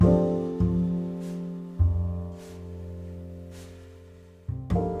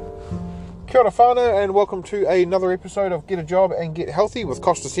Kia ora whānau, and welcome to another episode of Get a Job and Get Healthy with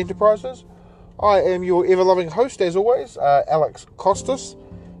Costas Enterprises. I am your ever-loving host, as always, Alex Costas.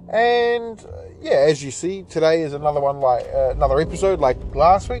 And as you see, today is another episode like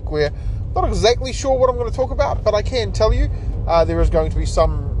last week. We're not exactly sure what I'm going to talk about, but I can tell you there is going to be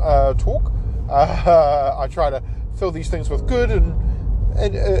some talk. I try to fill these things with good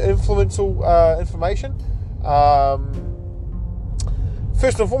and influential information.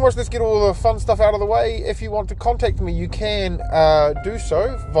 First and foremost, let's get all the fun stuff out of the way. If you want to contact me, you can do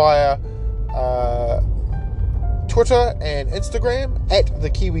so via Twitter and Instagram at the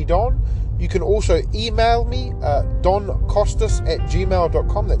Kiwi Don. You can also email me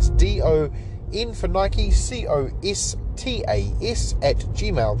doncostas@gmail.com. That's DON for Nike, COSTAS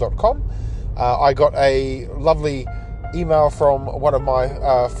 @gmail.com. I got a lovely email from one of my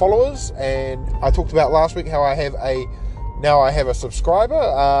followers, and I talked about last week how I have a subscriber,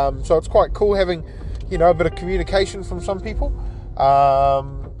 so it's quite cool having, a bit of communication from some people.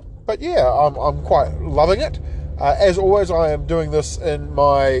 But I'm quite loving it. As always, I am doing this in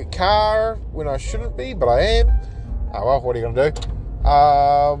my car when I shouldn't be, but I am. Oh well, what are you going to do?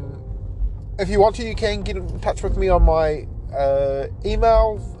 If you want to, you can get in touch with me on my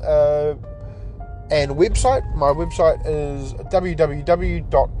email and website. My website is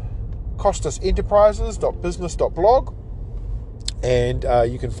www.costasenterprises.business.blog. And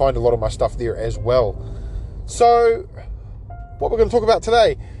you can find a lot of my stuff there as well. So, what we're going to talk about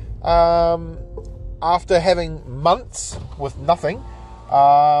today, after having months with nothing,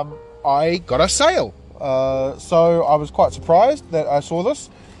 I got a sale. So I was quite surprised that I saw this,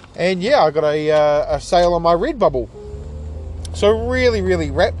 and I got a sale on my Redbubble. So really,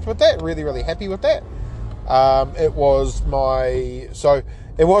 really wrapped with that. Really, really happy with that. It was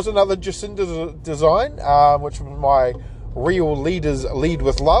another Jacinda design, which was my Real Leaders Lead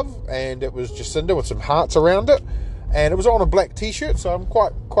with Love, and it was Jacinda with some hearts around it, and it was on a black t-shirt, so I'm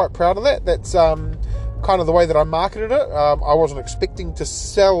quite proud of that. That's kind of the way that I marketed it. I wasn't expecting to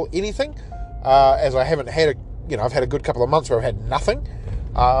sell anything, as I haven't had I've had a good couple of months where I've had nothing.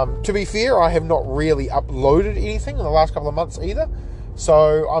 To be fair, I have not really uploaded anything in the last couple of months either,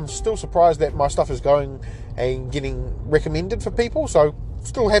 so I'm still surprised that my stuff is going and getting recommended for people, so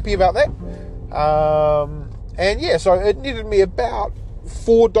still happy about that. So it netted me about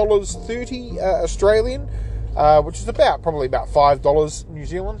 $4.30 Australian, which is probably about $5 New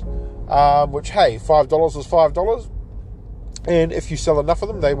Zealand, which, hey, $5 is $5. And if you sell enough of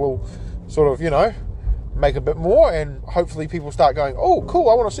them, they will sort of, make a bit more, and hopefully people start going, oh, cool,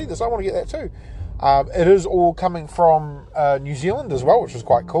 I want to see this, I want to get that too. It is all coming from New Zealand as well, which is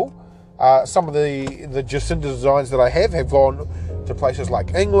quite cool. Some of the Jacinda designs that I have gone to places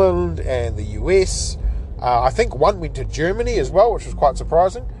like England and the US. I think one went to Germany as well, which was quite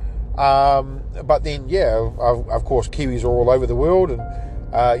surprising. But then, of course, Kiwis are all over the world, and,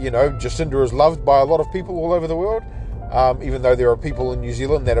 Jacinda is loved by a lot of people all over the world. Even though there are people in New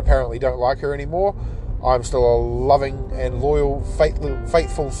Zealand that apparently don't like her anymore, I'm still a loving and loyal,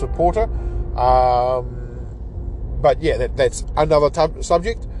 faithful supporter. That's another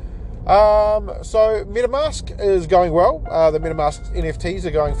subject. So MetaMask is going well. The MetaMask NFTs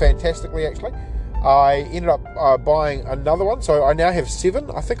are going fantastically, actually. I ended up buying another one, so I now have 7.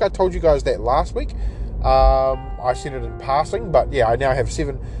 I think I told you guys that last week. I said it in passing, but I now have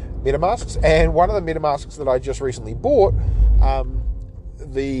 7 MetaMasks, and one of the MetaMasks that I just recently bought,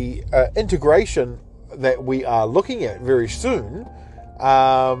 the integration that we are looking at very soon,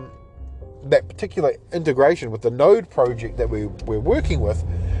 that particular integration with the Node project that we're working with,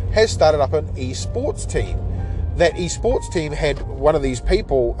 has started up an esports team. That esports team had one of these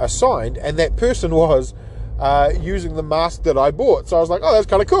people assigned, and that person was using the mask that I bought. So I was like, oh, that's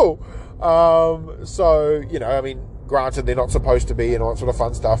kind of cool. Granted, they're not supposed to be and all that sort of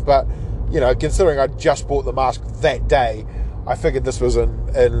fun stuff, but, considering I just bought the mask that day, I figured this was in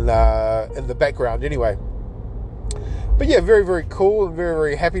the background anyway. But very, very cool, and very,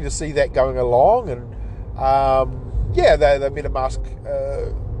 very happy to see that going along. And the MetaMask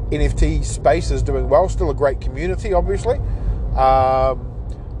NFT space is doing well. Still a great community, obviously.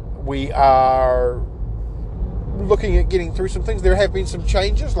 We are looking at getting through some things. There have been some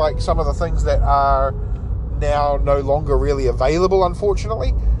changes, like some of the things that are now no longer really available,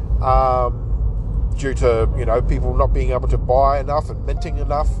 unfortunately, due to people not being able to buy enough and minting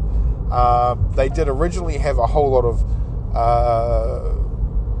enough. They did originally have a whole lot of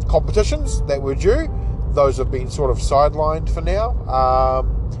competitions that were due. Those have been sort of sidelined for now,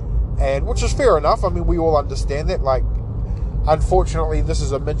 and which is fair enough. I mean, we all understand that. Like, unfortunately, this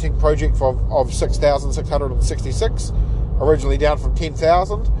is a minting project of 6,666, originally down from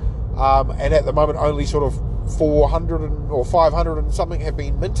 10,000. and at the moment only sort of 400 or 500 and something have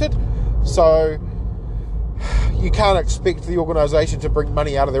been minted. So you can't expect the organisation to bring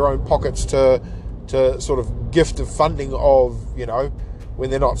money out of their own pockets to sort of gift of funding of, when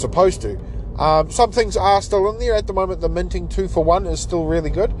they're not supposed to. Some things are still in there. At the moment, the minting 2-for-1 is still really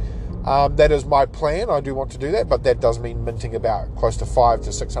good. That is my plan. I do want to do that, but that does mean minting about close to $500 to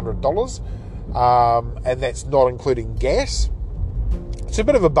 $600, and that's not including gas. It's a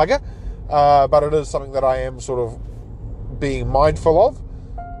bit of a bugger, but it is something that I am sort of being mindful of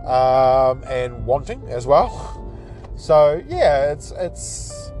and wanting as well. So yeah, it's.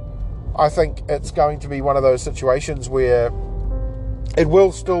 I think it's going to be one of those situations where it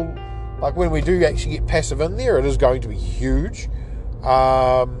will still, like when we do actually get passive in there, it is going to be huge.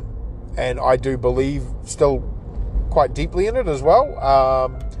 And I do believe still quite deeply in it as well.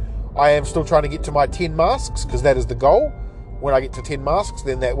 I am still trying to get to my 10 masks because that is the goal. When I get to 10 masks,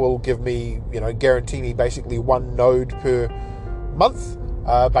 then that will give me, guarantee me basically one node per month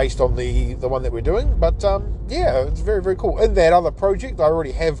based on the one that we're doing. But yeah, it's very, very cool. In that other project, I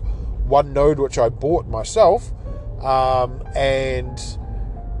already have one node which I bought myself, and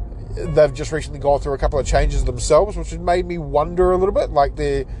they've just recently gone through a couple of changes themselves, which has made me wonder a little bit. Like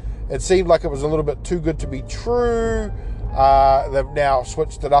it seemed like it was a little bit too good to be true. They've now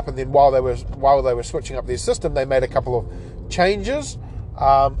switched it up, and then while they were switching up their system, they made a couple of changes,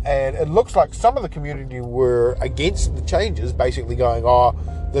 and it looks like some of the community were against the changes, basically going, "Oh,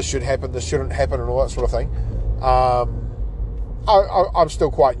 this should happen, this shouldn't happen," and all that sort of thing. I'm still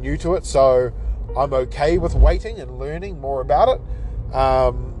quite new to it, so I'm okay with waiting and learning more about it.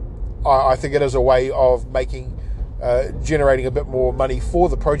 I think it is a way of generating a bit more money for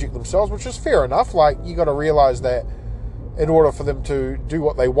the project themselves, which is fair enough. Like, you got to realize that in order for them to do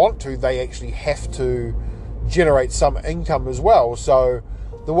what they want to, they actually have to generate some income as well. So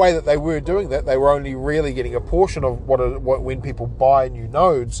the way that they were doing that, they were only really getting a portion of what when people buy new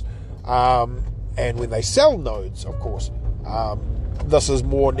nodes, and when they sell nodes, of course. This is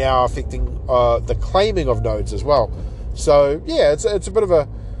more now affecting the claiming of nodes as well. So yeah, it's a bit of a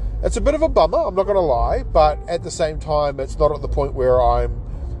bummer, I'm not going to lie, but at the same time, it's not at the point where I'm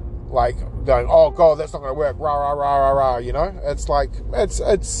like going, "Oh God, that's not going to work." Rah rah rah rah rah. It's like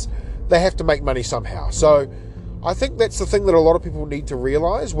it's they have to make money somehow. So I think that's the thing that a lot of people need to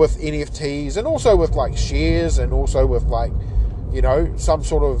realize with NFTs, and also with like shares, and also with like some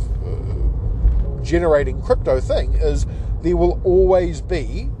sort of generating crypto thing, is there will always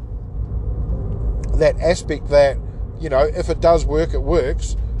be that aspect that if it does work, it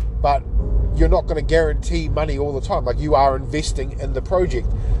works, but you're not going to guarantee money all the time. Like, you are investing in the project.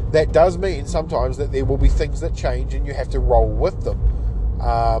 That does mean sometimes that there will be things that change and you have to roll with them.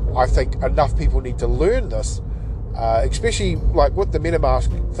 I think enough people need to learn this, especially like with the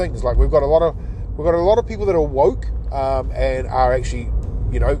MetaMask things. Like, we've got a lot of people that are woke and are actually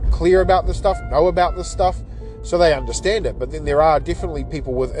clear about this stuff, know about this stuff, so they understand it. But then there are definitely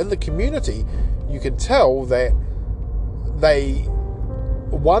people within the community, you can tell that they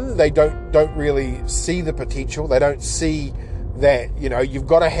don't really see the potential. They don't see that you've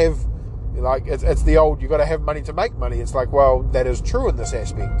got to have, like, it's the old, you've got to have money to make money. It's like, well, that is true in this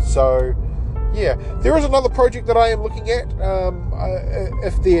aspect. So yeah, there is another project that I am looking at.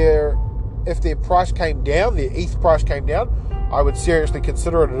 If their price came down, their ETH price came down, I would seriously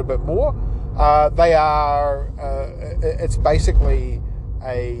consider it a bit more. It's basically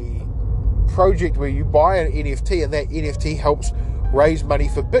a project where you buy an NFT, and that NFT helps raise money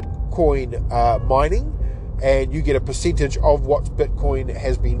for Bitcoin mining, and you get a percentage of what Bitcoin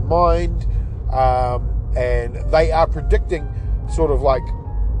has been mined. And they are predicting sort of like,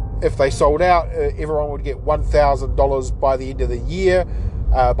 if they sold out, everyone would get $1,000 by the end of the year.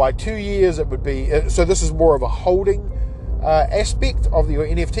 By 2 years, it would be... So this is more of a holding aspect of your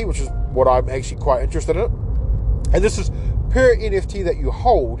NFT, which is what I'm actually quite interested in. And this is per NFT that you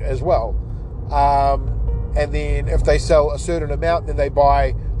hold as well. And then if they sell a certain amount, then they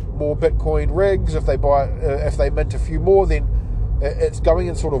buy more Bitcoin rigs. If they mint a few more, then it's going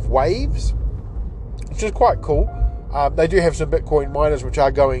in sort of waves, which is quite cool. They do have some Bitcoin miners which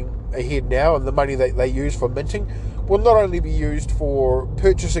are going ahead now, and the money that they use for minting will not only be used for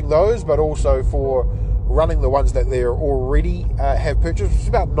purchasing those, but also for running the ones that they already have purchased, which is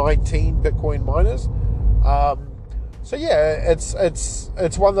about 19 Bitcoin miners. So yeah,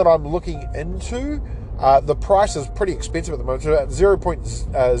 it's one that I'm looking into. The price is pretty expensive at the moment. It's about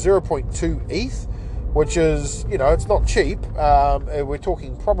 0.2 ETH, which is, it's not cheap. We're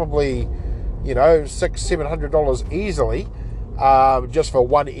talking probably, $600-700 easily, just for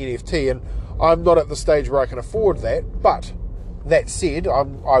one NFT. And I'm not at the stage where I can afford that, but That said,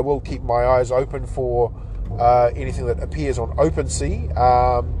 I will keep my eyes open for anything that appears on OpenSea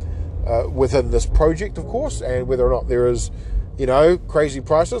within this project, of course, and whether or not there is, crazy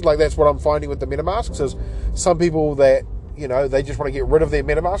prices. Like, that's what I'm finding with the MetaMasks, is some people that, they just want to get rid of their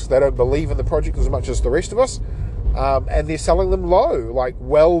MetaMasks. They don't believe in the project as much as the rest of us. And they're selling them low, like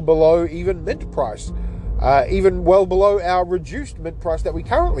well below even mint price, even well below our reduced mint price that we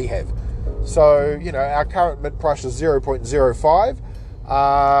currently have. So, our current mint price is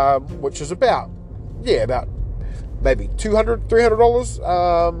 0.05, which is about maybe $200,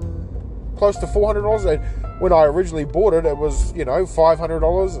 $300, close to $400. And when I originally bought it, it was,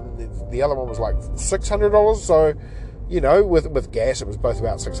 $500, and the other one was like $600. So, with gas, it was both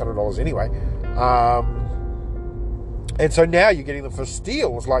about $600 anyway. And so now you're getting them for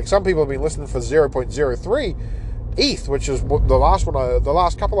steals. Like, some people have been listening for 0.03 ETH, which is the last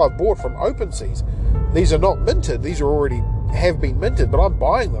couple I've bought from OpenSeas. These are not minted. These have been minted, but I'm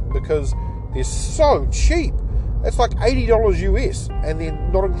buying them because they're so cheap. It's like $80 US, and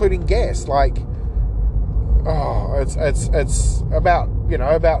then not including gas. Like, it's about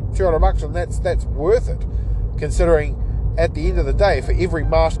 $200, and that's worth it, considering at the end of the day, for every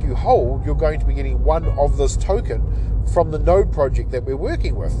mask you hold, you're going to be getting one of this token from the node project that we're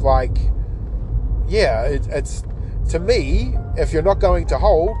working with. Like, yeah, it's to me, if you're not going to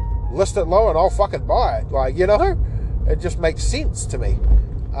hold, list it low and I'll fucking buy it. Like, it just makes sense to me,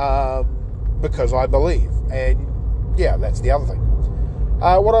 because I believe. And yeah, that's the other thing.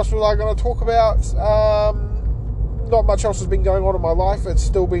 What else was I going to talk about? Not much else has been going on in my life. It's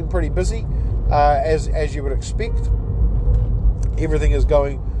still been pretty busy, as you would expect. Everything is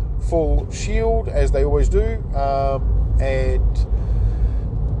going full shield, as they always do, and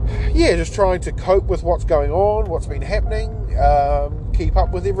yeah, just trying to cope with what's going on, what's been happening, keep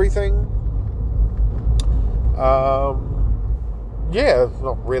up with everything. Yeah,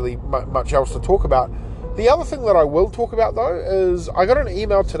 not really much else to talk about. The other thing that I will talk about, though, is I got an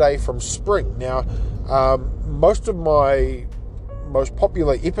email today from Spring. Now, most of my most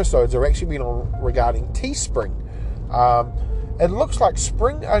popular episodes have actually been regarding Teespring. It looks like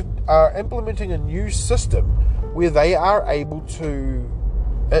Spring are implementing a new system where they are able to,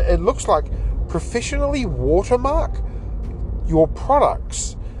 it looks like, professionally watermark your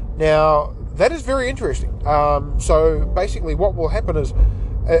products. Now, that is very interesting. So basically what will happen is,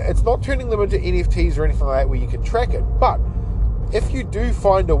 it's not turning them into NFTs or anything like that where you can track it, but if you do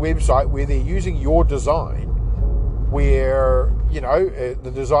find a website where they're using your design, where,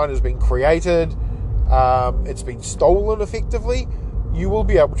 the design has been created, it's been stolen effectively, you will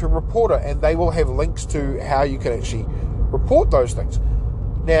be able to report it, and they will have links to how you can actually report those things.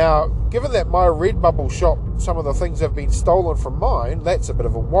 Now, given that my Redbubble shop, some of the things have been stolen from mine, that's a bit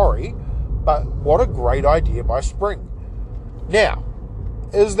of a worry, but what a great idea by Spring. Now,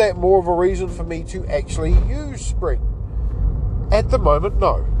 is that more of a reason for me to actually use Spring? At the moment,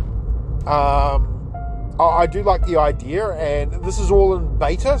 no. I do like the idea, and this is all in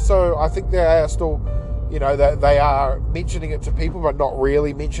beta, so I think they are still, they are mentioning it to people, but not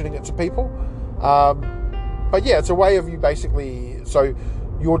really mentioning it to people. But yeah, it's a way of you basically, so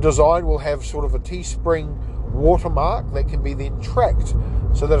your design will have sort of a Teespring watermark that can be then tracked,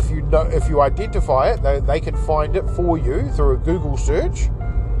 so that if you identify it, they can find it for you through a Google search,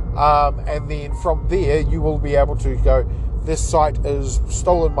 and then from there you will be able to go, this site has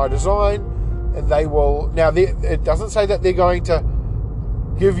stolen my design, and they will, now it doesn't say that they're going to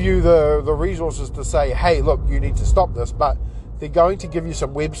give you the resources to say, hey, look, you need to stop this, but they're going to give you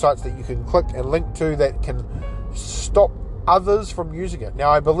some websites that you can click and link to that can stop others from using it.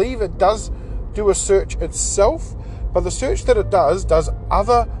 Now, I believe it does do a search itself, but the search that it does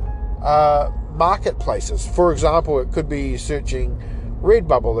other marketplaces. For example, it could be searching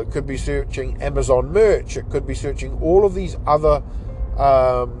Redbubble, it could be searching Amazon merch, it could be searching all of these other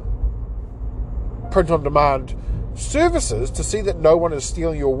print-on-demand services to see that no one is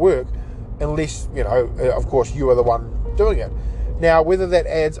stealing your work, unless, of course, you are the one doing it. Now, whether that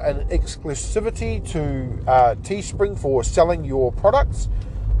adds an exclusivity to Teespring for selling your products,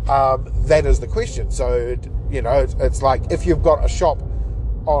 that is the question. So, it's like if you've got a shop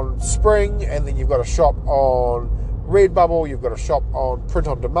on Spring, and then you've got a shop on Redbubble, you've got a shop on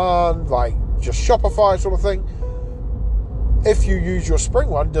print-on-demand, like just Shopify sort of thing. If you use your Spring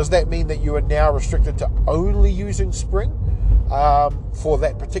one, does that mean that you are now restricted to only using Spring for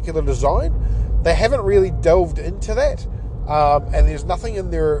that particular design? They haven't really delved into that, and there's nothing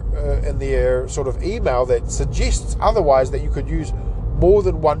in their sort of email that suggests otherwise, that you could use more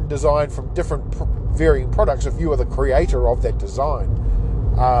than one design from different varying products if you are the creator of that design.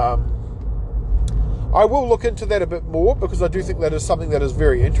 I will look into that a bit more, because I do think that is something that is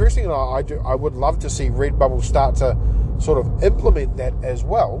very interesting, and I would love to see Redbubble start to sort of implement that as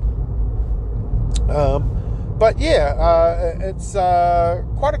well. But yeah, it's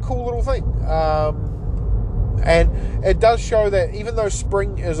quite a cool little thing. And it does show that even though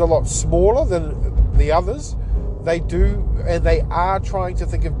Spring is a lot smaller than the others, they are trying to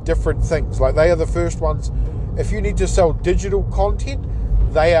think of different things. Like, they are the first ones. If you need to sell digital content,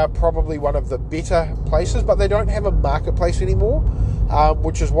 they are probably one of the better places, but they don't have a marketplace anymore,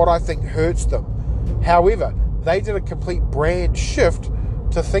 which is what I think hurts them. However, they did a complete brand shift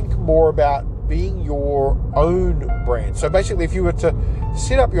to think more about being your own brand. So basically, if you were to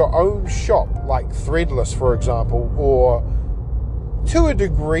set up your own shop, like Threadless, for example, or to a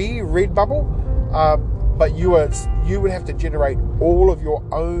degree Redbubble, but you would have to generate all of your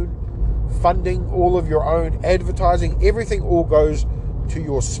own funding, all of your own advertising. Everything all goes to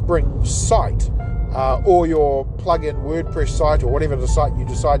your Spring site, or your plug-in WordPress site, or whatever the site you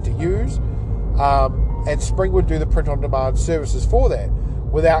decide to use, and Spring would do the print-on-demand services for that,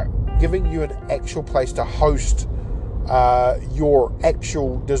 without giving you an actual place to host your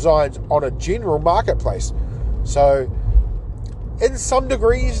actual designs on a general marketplace. So in some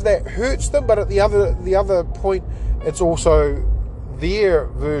degrees that hurts them, but at the other point, it's also their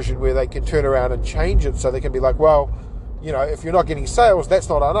version where they can turn around and change it, so they can be like, well, you know, if you're not getting sales, that's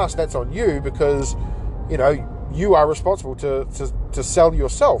not on us, that's on you, because, you know, you are responsible to sell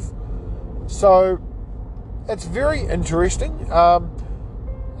yourself. So it's very interesting.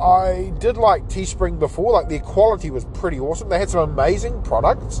 I did like Teespring before. Like, their quality was pretty awesome. They had some amazing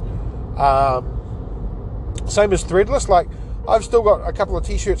products. Same as Threadless. Like, I've still got a couple of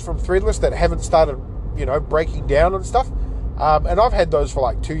t-shirts from Threadless that haven't started, you know, breaking down and stuff. And I've had those for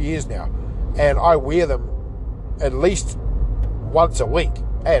like 2 years now, and I wear them at least once a week,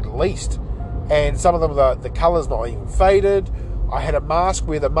 at least. And some of them, the colour's not even faded. I had a mask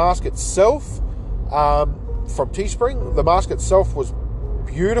where the mask itself, from Teespring, the mask itself was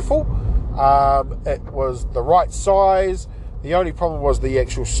beautiful. It was the right size. The only problem was the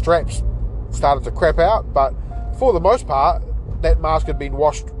actual straps started to crap out, but for the most part, that mask had been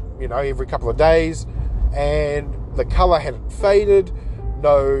washed, you know, every couple of days, and the colour hadn't faded.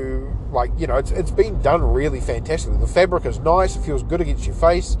 No, like, you know, it's been done really fantastically. The fabric is nice. It feels good against your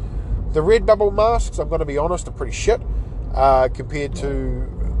face. The Redbubble masks, I'm going to be honest, are pretty shit compared to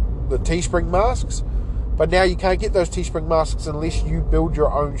the Teespring masks. But now you can't get those Teespring masks unless you build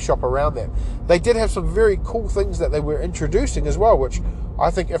your own shop around that. They did have some very cool things that they were introducing as well, which I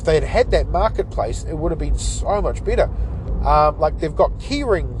think if they had had that marketplace, it would have been so much better. Like, they've got key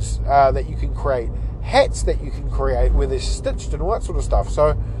rings that you can create, hats that you can create where they're stitched and all that sort of stuff.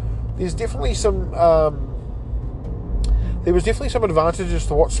 So there's definitely some there was definitely some advantages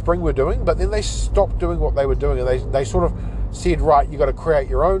to what Spring were doing, but then they stopped doing what they were doing, and they sort of said, right, you got to create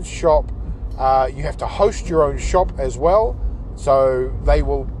your own shop. You have to host your own shop as well. So they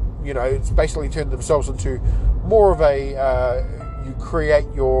will, you know, it's basically turned themselves into more of a you create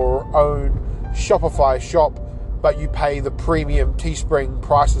your own Shopify shop, but you pay the premium Teespring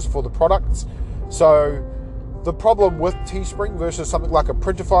prices for the products. So the problem with Teespring versus something like a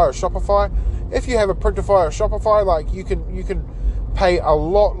Printify or Shopify, if you have a Printify or Shopify, like, you can pay a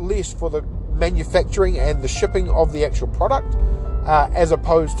lot less for the manufacturing and the shipping of the actual product, as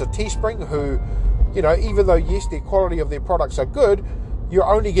opposed to Teespring, who, you know, even though, yes, the quality of their products are good, you're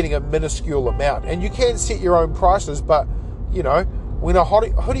only getting a minuscule amount. And you can set your own prices, but, you know, when a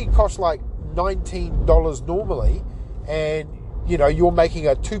hoodie costs like $19 normally, and, you know, you're making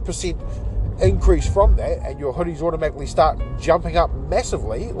a 2% increase from that, and your hoodies automatically start jumping up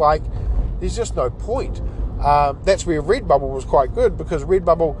massively, like, there's just no point. That's where Redbubble was quite good, because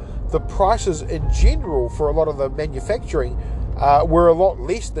Redbubble, the prices in general for a lot of the manufacturing were a lot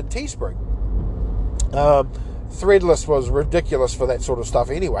less than Teespring. Threadless was ridiculous for that sort of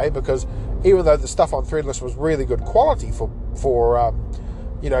stuff anyway, because even though the stuff on Threadless was really good quality for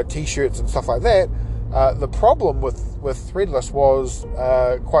you know, t-shirts and stuff like that, the problem with Threadless was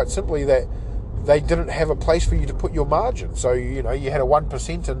quite simply that they didn't have a place for you to put your margin. So, you know, you had a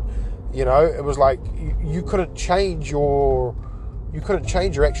 1%, and, you know, it was like you couldn't change your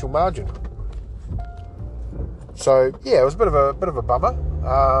actual margin. So yeah, it was a bit of a bummer.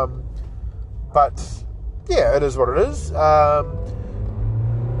 But yeah, it is what it is. I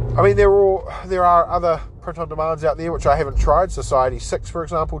mean, there are other print-on-demands out there which I haven't tried. Society6, for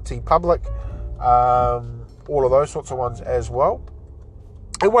example, TeePublic, all of those sorts of ones as well.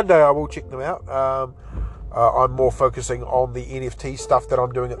 And one day I will check them out. I'm more focusing on the NFT stuff that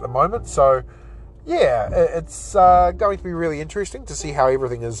I'm doing at the moment. So yeah, it's going to be really interesting to see how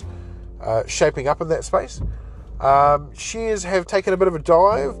everything is shaping up in that space. Shares have taken a bit of a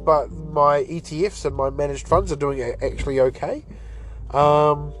dive, but my ETFs and my managed funds are doing actually okay.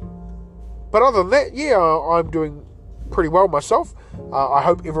 But other than that, yeah, I'm doing pretty well myself. I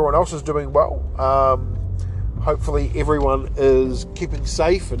hope everyone else is doing well. Hopefully everyone is keeping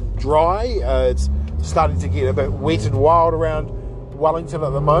safe and dry. It's starting to get a bit wet and wild around Wellington at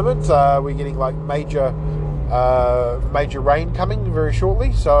the moment. We're getting like major rain coming very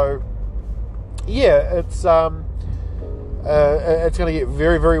shortly. So yeah, it's going to get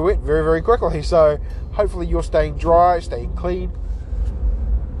very, very wet very, very quickly. So hopefully you're staying dry, staying clean,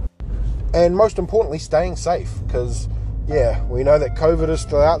 and most importantly, staying safe, because yeah, we know that COVID is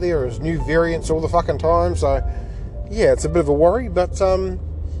still out there. There's new variants all the fucking time. So yeah, it's a bit of a worry. But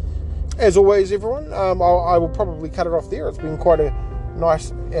as always, everyone, I will probably cut it off there. It's been quite a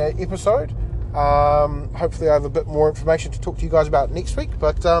nice episode. Hopefully I have a bit more information to talk to you guys about next week.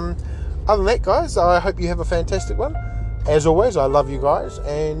 But other than that, guys, I hope you have a fantastic one. As always, I love you guys.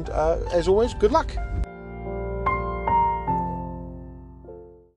 And as always, good luck.